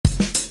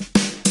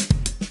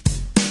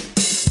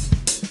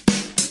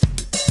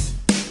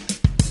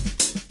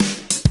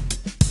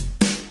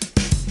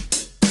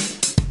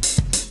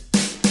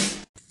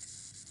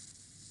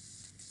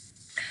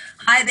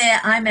there,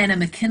 I'm Anna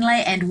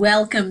McKinley and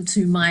welcome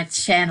to my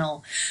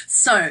channel.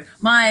 So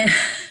my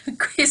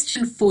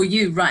question for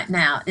you right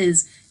now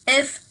is,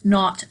 if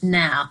not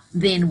now,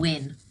 then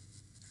when?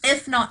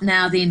 If not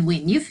now, then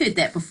when? You've heard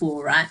that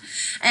before, right?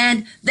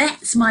 And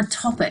that's my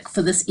topic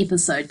for this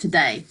episode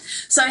today.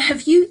 So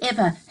have you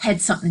ever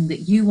had something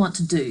that you want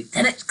to do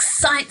that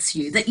excites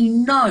you, that you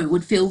know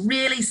would feel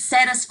really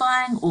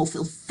satisfying or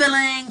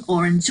fulfilling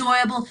or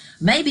enjoyable,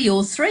 maybe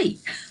all three,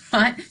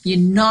 right? You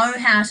know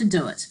how to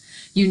do it.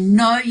 You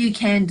know you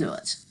can do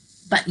it,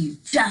 but you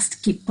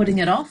just keep putting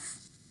it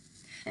off.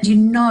 And you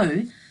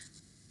know,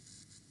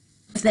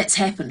 if that's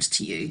happened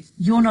to you,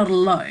 you're not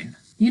alone.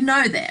 You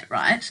know that,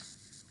 right?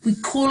 We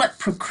call it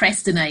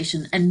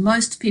procrastination, and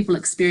most people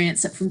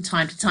experience it from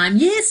time to time.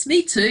 Yes,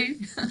 me too.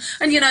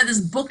 And you know, there's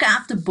book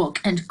after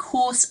book and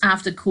course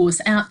after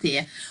course out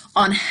there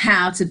on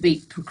how to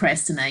beat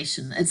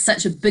procrastination. It's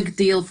such a big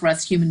deal for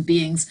us human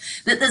beings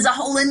that there's a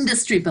whole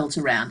industry built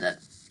around it.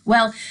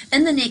 Well,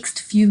 in the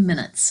next few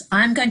minutes,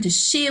 I'm going to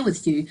share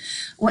with you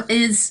what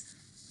is,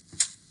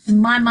 in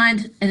my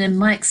mind and in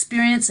my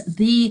experience,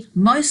 the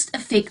most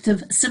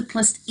effective,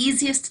 simplest,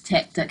 easiest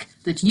tactic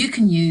that you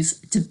can use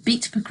to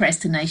beat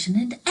procrastination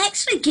and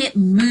actually get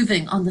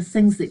moving on the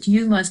things that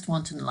you most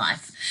want in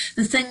life.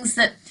 The things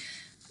that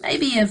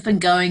maybe have been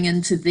going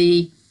into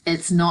the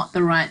it's not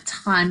the right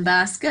time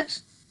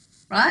basket,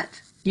 right?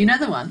 You know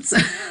the ones.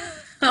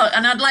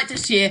 And I'd like to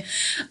share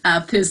a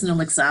personal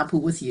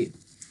example with you.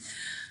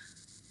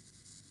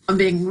 I'm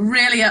being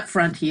really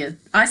upfront here.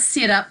 I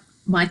set up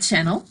my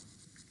channel,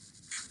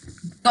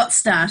 got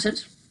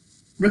started,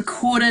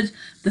 recorded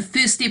the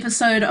first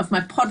episode of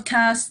my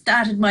podcast,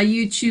 started my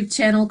YouTube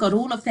channel, got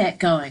all of that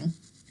going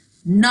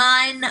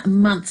 9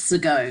 months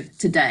ago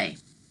today.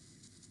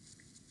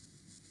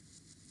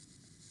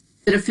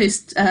 Did a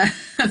first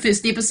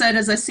episode,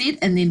 as I said,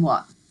 and then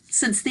what?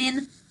 Since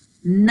then,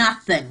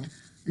 nothing,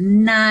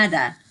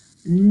 nada,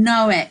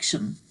 no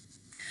action.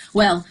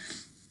 Well,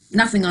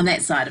 nothing on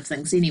that side of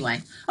things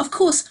anyway. Of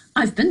course,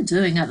 I've been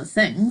doing other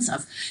things.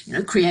 I've,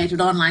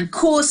 created online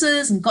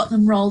courses and got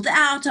them rolled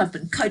out. I've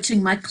been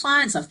coaching my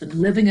clients. I've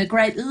been living a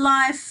great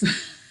life,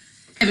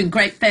 having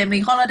great family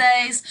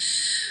holidays,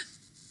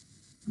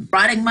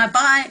 riding my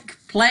bike,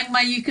 playing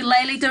my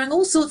ukulele, doing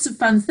all sorts of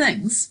fun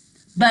things,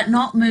 but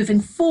not moving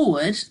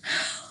forward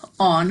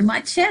on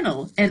my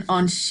channel and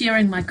on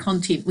sharing my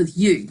content with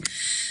you.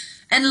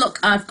 And look,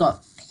 I've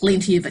got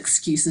plenty of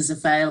excuses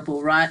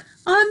available, right?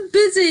 I'm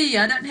busy,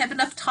 I don't have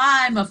enough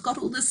time, I've got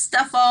all this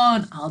stuff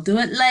on, I'll do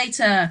it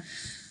later.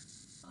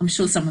 I'm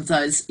sure some of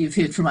those you've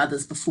heard from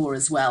others before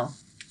as well.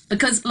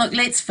 Because look,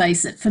 let's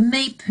face it, for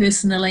me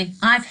personally,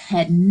 I've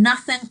had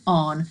nothing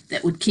on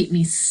that would keep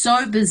me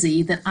so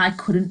busy that I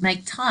couldn't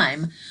make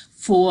time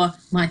for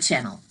my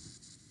channel.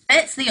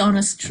 That's the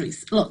honest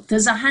truth. Look,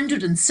 there's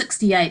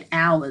 168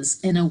 hours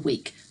in a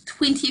week,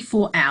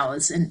 24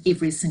 hours in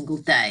every single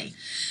day.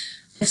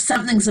 If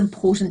something's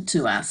important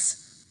to us,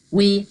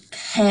 we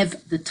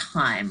have the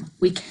time.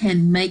 We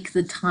can make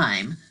the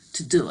time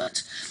to do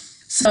it.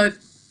 So,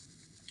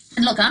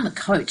 and look, I'm a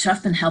coach.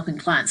 I've been helping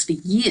clients for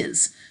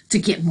years to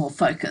get more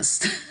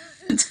focused,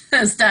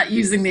 to start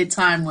using their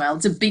time well,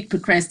 to beat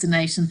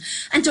procrastination,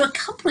 and to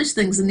accomplish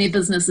things in their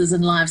businesses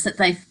and lives that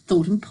they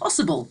thought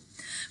impossible.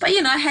 But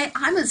hey,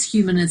 I'm as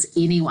human as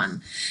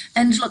anyone.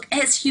 And look,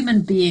 as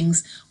human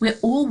beings, we're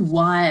all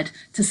wired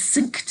to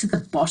sink to the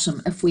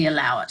bottom if we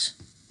allow it.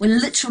 We're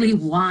literally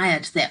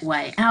wired that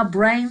way. Our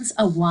brains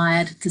are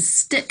wired to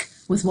stick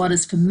with what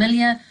is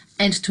familiar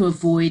and to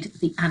avoid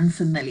the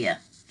unfamiliar,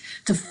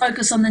 to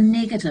focus on the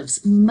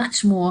negatives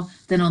much more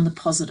than on the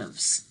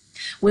positives.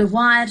 We're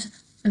wired,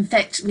 in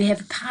fact, we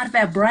have a part of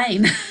our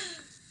brain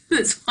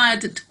that's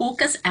wired to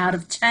talk us out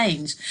of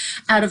change,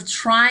 out of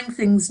trying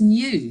things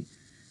new.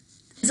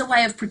 There's a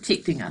way of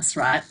protecting us,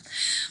 right?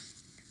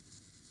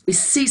 We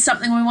see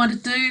something we want to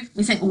do,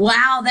 we think,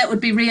 wow, that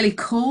would be really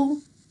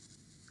cool.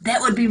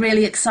 That would be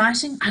really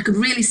exciting. I could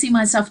really see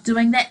myself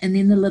doing that. And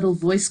then the little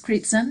voice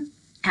creeps in.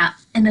 Our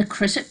inner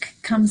critic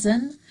comes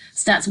in,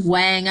 starts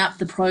weighing up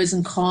the pros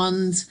and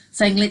cons,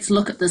 saying, let's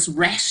look at this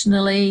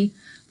rationally.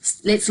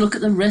 Let's look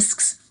at the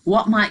risks.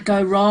 What might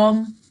go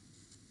wrong?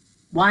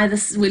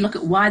 We look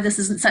at why this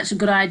isn't such a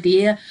good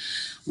idea.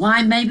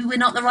 Why maybe we're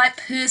not the right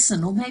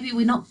person, or maybe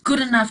we're not good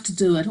enough to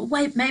do it, or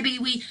maybe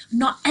we're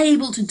not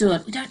able to do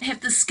it. We don't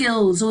have the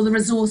skills or the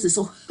resources,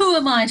 or who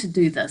am I to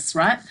do this,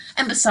 right?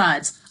 And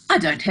besides, I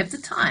don't have the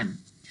time.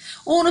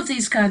 All of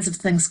these kinds of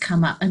things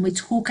come up and we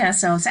talk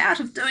ourselves out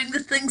of doing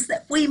the things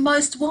that we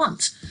most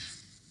want.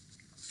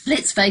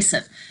 Let's face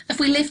it,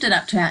 if we left it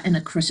up to our inner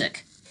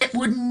critic, it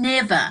would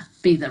never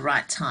be the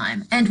right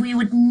time and we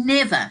would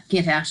never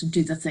get out and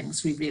do the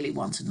things we really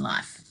want in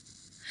life.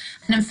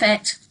 And in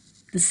fact,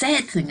 the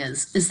sad thing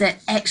is that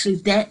actually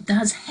that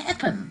does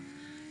happen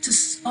to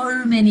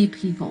so many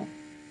people.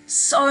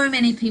 So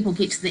many people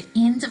get to the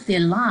end of their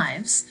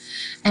lives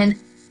and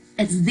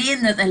it's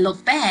then that they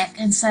look back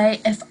and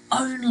say, if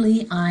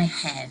only I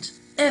had,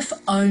 if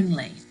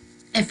only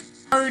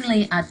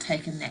I'd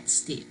taken that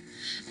step,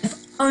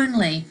 if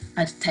only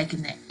I'd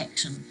taken that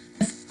action,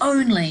 If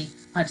only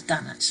I'd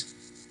done it.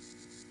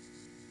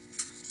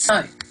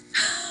 So,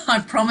 I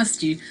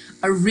promised you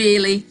a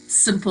really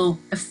simple,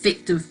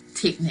 effective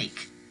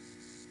technique.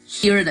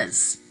 Here it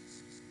is.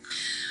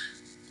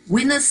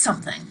 When there's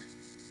something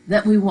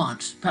that we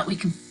want, but we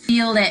can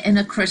feel that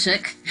inner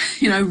critic,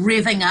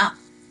 revving up,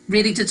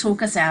 ready to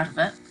talk us out of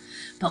it,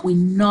 but we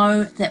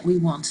know that we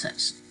want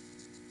it.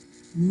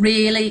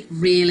 Really,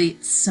 really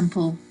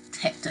simple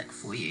tactic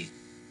for you.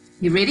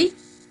 You ready?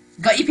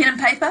 Got your pen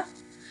and paper?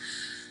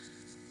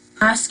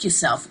 Ask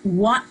yourself,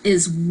 what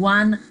is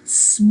one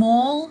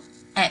small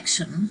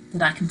action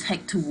that I can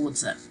take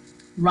towards it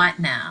right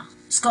now?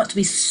 It's got to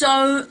be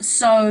so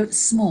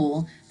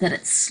small that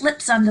it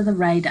slips under the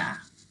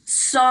radar.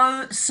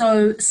 So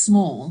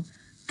small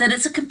that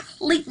it's a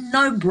complete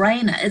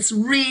no-brainer. It's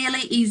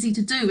really easy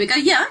to do. We go,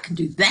 yeah, I can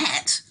do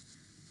that.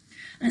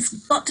 And it's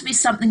got to be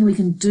something we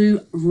can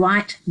do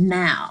right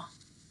now,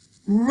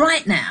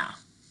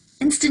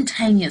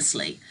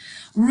 instantaneously.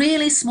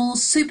 Really small,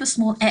 super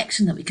small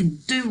action that we can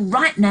do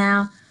right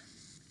now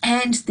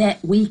and that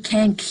we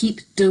can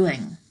keep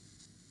doing.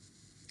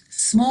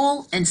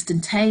 Small,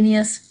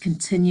 instantaneous,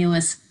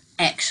 continuous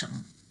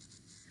action.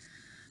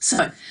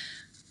 So,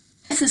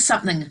 if there's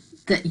something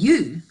that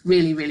you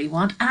really, really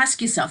want,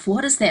 ask yourself,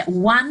 what is that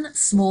one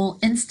small,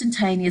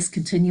 instantaneous,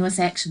 continuous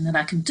action that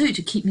I can do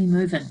to keep me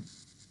moving?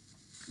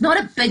 Not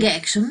a big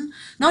action,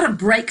 not a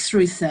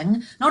breakthrough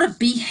thing, not a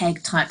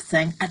BHAG type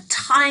thing, a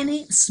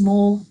tiny,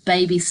 small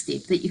baby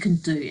step that you can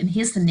do. And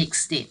here's the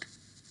next step.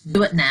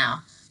 Do it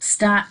now.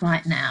 Start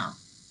right now.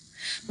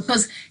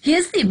 Because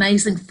here's the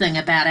amazing thing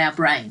about our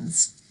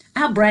brains.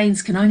 Our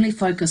brains can only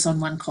focus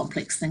on one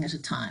complex thing at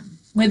a time,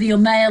 whether you're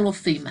male or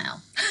female.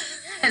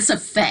 It's a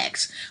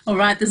fact, all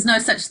right? There's no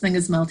such thing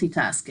as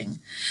multitasking.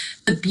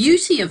 The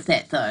beauty of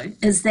that, though,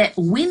 is that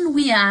when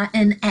we are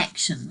in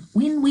action,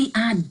 when we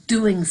are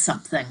doing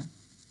something,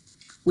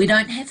 we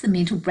don't have the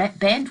mental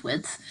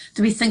bandwidth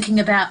to be thinking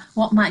about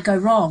what might go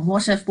wrong,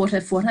 what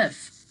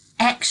if.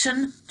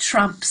 Action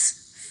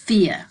trumps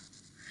fear.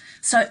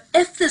 So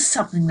if there's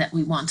something that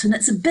we want and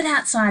it's a bit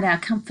outside our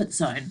comfort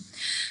zone,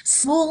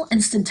 small,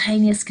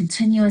 instantaneous,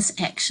 continuous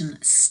action,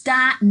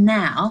 start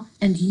now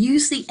and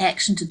use the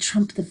action to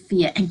trump the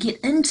fear and get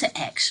into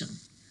action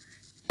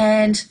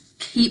and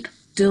keep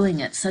doing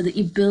it so that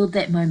you build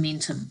that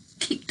momentum.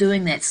 Keep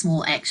doing that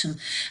small action.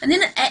 And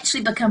then it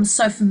actually becomes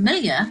so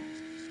familiar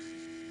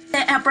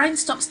that our brain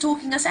stops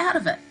talking us out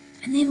of it.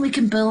 And then we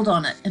can build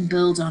on it and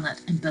build on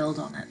it and build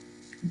on it.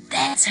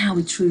 That's how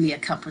we truly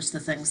accomplish the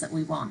things that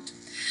we want.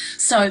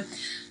 So,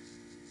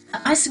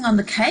 the icing on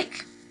the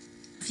cake,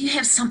 if you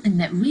have something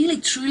that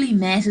really truly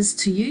matters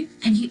to you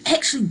and you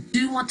actually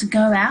do want to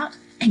go out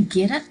and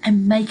get it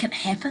and make it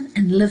happen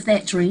and live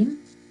that dream,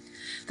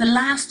 the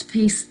last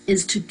piece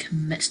is to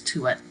commit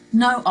to it.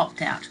 No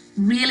opt-out.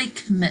 Really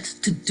commit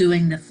to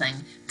doing the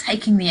thing,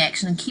 taking the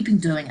action and keeping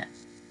doing it.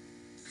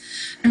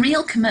 And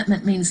real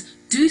commitment means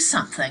do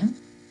something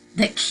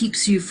that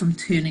keeps you from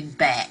turning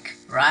back,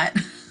 right?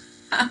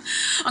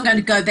 I'm going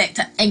to go back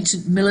to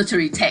ancient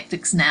military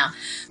tactics now.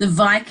 The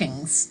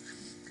Vikings,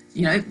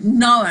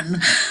 known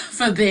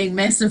for being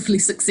massively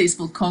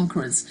successful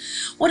conquerors.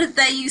 What did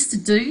they used to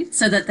do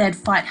so that they'd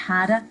fight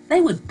harder?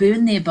 They would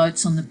burn their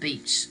boats on the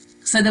beach.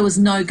 So there was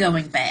no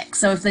going back.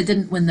 So if they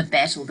didn't win the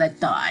battle, they'd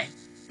die.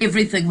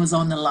 Everything was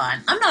on the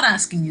line. I'm not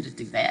asking you to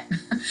do that.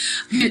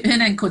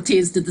 Hernan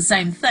Cortez did the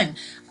same thing.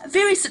 A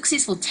very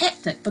successful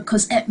tactic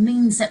because it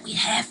means that we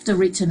have to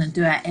reach in and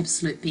do our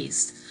absolute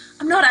best.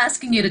 I'm not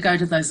asking you to go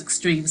to those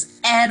extremes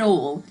at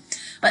all,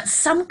 but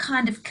some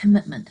kind of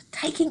commitment,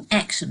 taking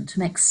action to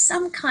make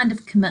some kind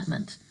of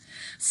commitment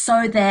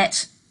so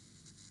that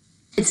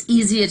it's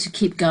easier to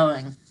keep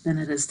going than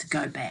it is to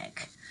go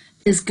back,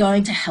 is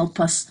going to help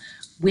us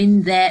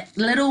when that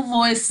little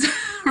voice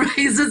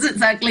raises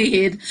its ugly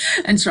head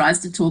and tries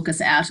to talk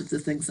us out of the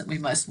things that we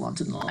most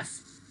want in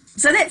life.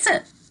 So that's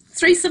it.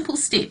 3 simple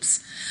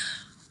steps.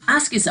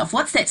 Ask yourself,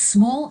 what's that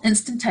small,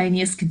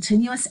 instantaneous,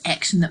 continuous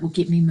action that will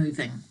get me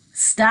moving?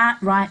 Start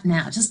right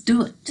now. Just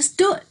do it. Just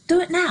do it. Do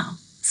it now.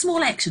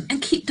 Small action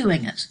and keep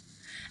doing it.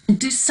 And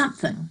do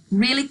something.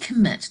 Really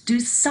commit.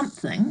 Do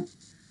something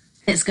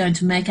that's going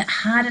to make it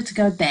harder to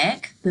go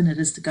back than it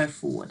is to go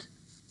forward.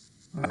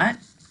 All right?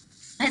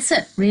 That's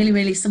it. Really,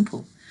 really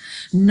simple.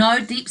 No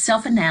deep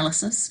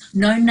self-analysis.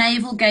 No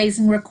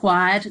navel-gazing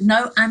required.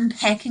 No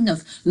unpacking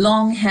of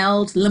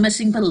long-held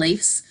limiting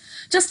beliefs.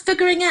 Just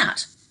figuring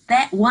out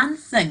that one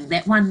thing,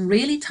 that one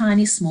really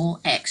tiny small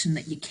action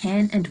that you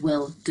can and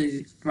will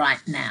do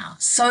right now.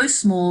 So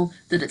small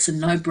that it's a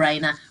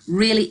no-brainer,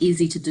 really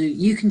easy to do.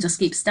 You can just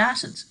get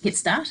started,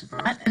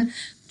 right? And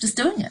just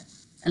doing it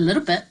a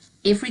little bit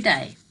every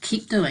day.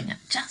 Keep doing it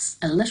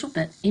just a little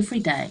bit every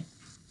day.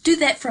 Do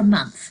that for a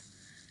month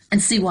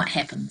and see what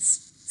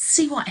happens.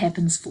 See what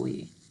happens for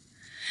you.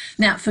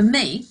 Now, for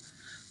me,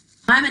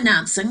 I'm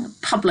announcing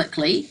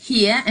publicly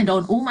here and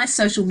on all my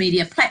social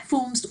media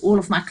platforms, to all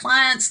of my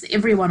clients, to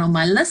everyone on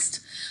my list,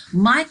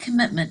 my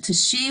commitment to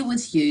share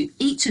with you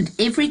each and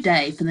every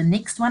day for the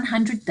next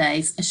 100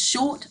 days a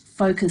short,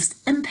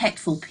 focused,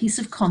 impactful piece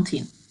of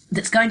content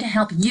that's going to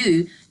help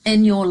you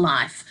in your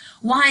life.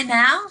 Why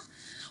now?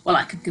 Well,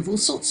 I could give all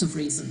sorts of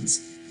reasons.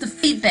 The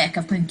feedback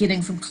I've been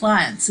getting from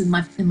clients in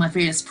my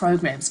various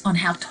programs on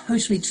how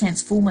totally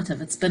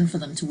transformative it's been for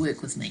them to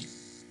work with me.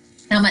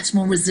 How much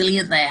more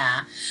resilient they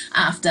are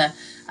after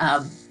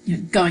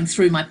going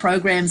through my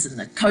programs and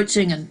the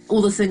coaching and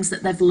all the things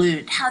that they've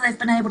learned, how they've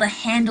been able to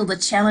handle the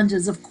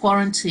challenges of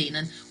quarantine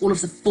and all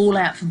of the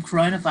fallout from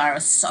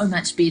coronavirus so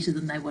much better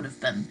than they would have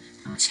been,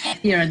 how much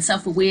happier and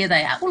self-aware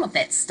they are, all of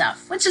that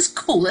stuff, which is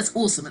cool. That's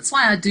awesome. It's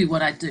why I do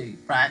what I do,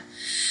 right?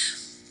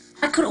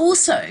 I could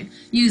also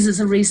use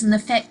as a reason the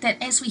fact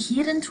that as we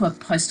head into a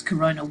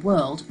post-corona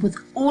world, with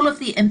all of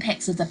the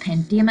impacts of the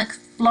pandemic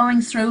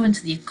flowing through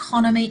into the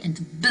economy,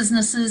 into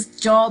businesses,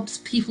 jobs,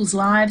 people's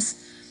lives,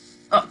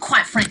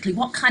 quite frankly,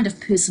 what kind of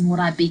person would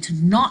I be to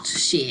not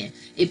share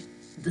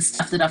the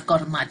stuff that I've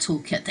got in my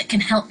toolkit that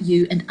can help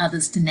you and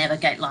others to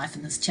navigate life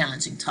in this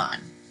challenging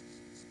time?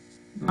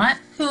 Right?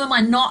 Who am I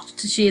not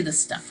to share this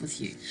stuff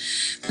with you?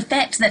 The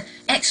fact that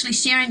actually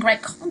sharing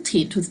great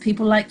content with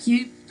people like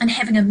you and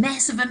having a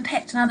massive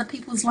impact in other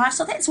people's lives,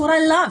 so that's what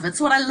I love.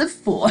 It's what I live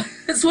for.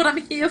 It's what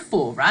I'm here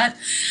for, right?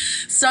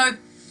 So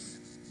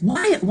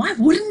why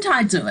wouldn't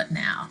I do it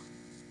now?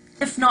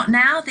 If not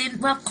now, then,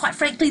 well, quite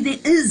frankly, there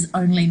is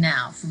only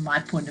now from my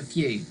point of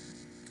view.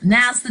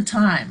 Now's the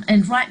time.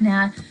 And right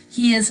now,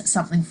 here's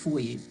something for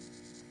you.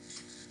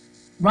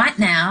 Right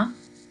now,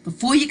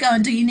 before you go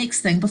and do your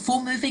next thing,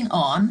 before moving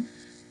on,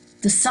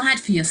 decide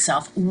for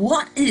yourself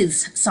what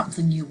is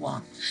something you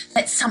want.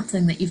 That's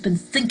something that you've been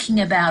thinking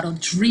about or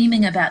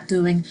dreaming about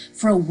doing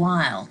for a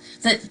while,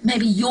 that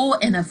maybe your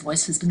inner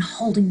voice has been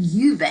holding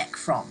you back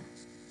from.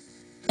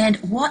 And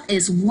what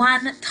is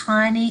one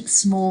tiny,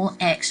 small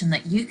action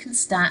that you can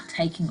start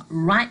taking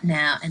right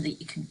now and that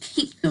you can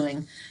keep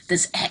doing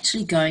that's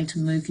actually going to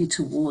move you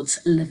towards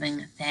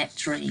living that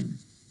dream?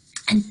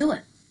 And do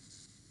it.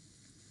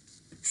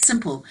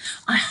 Simple.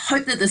 I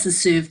hope that this has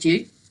served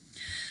you.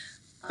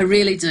 I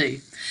really do.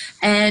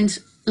 And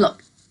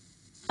look,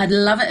 I'd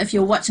love it if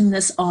you're watching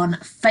this on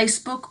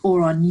Facebook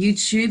or on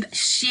YouTube.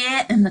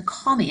 Share in the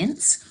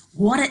comments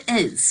what it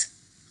is.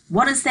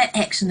 What is that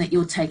action that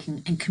you're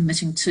taking and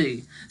committing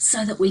to,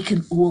 so that we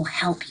can all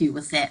help you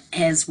with that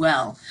as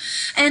well.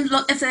 And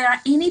look, if there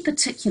are any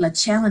particular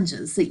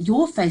challenges that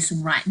you're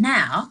facing right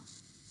now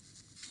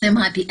that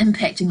might be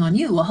impacting on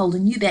you or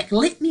holding you back,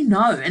 let me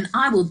know, and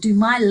I will do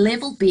my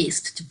level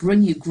best to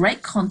bring you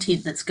great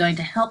content that's going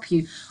to help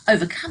you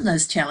overcome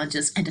those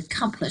challenges and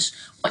accomplish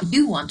what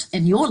you want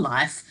in your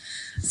life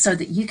so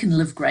that you can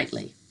live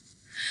greatly.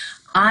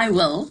 I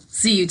will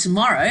see you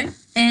tomorrow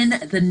in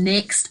the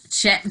next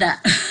chapter.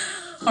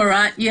 All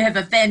right, you have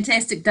a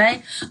fantastic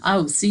day. I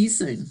will see you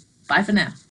soon. Bye for now.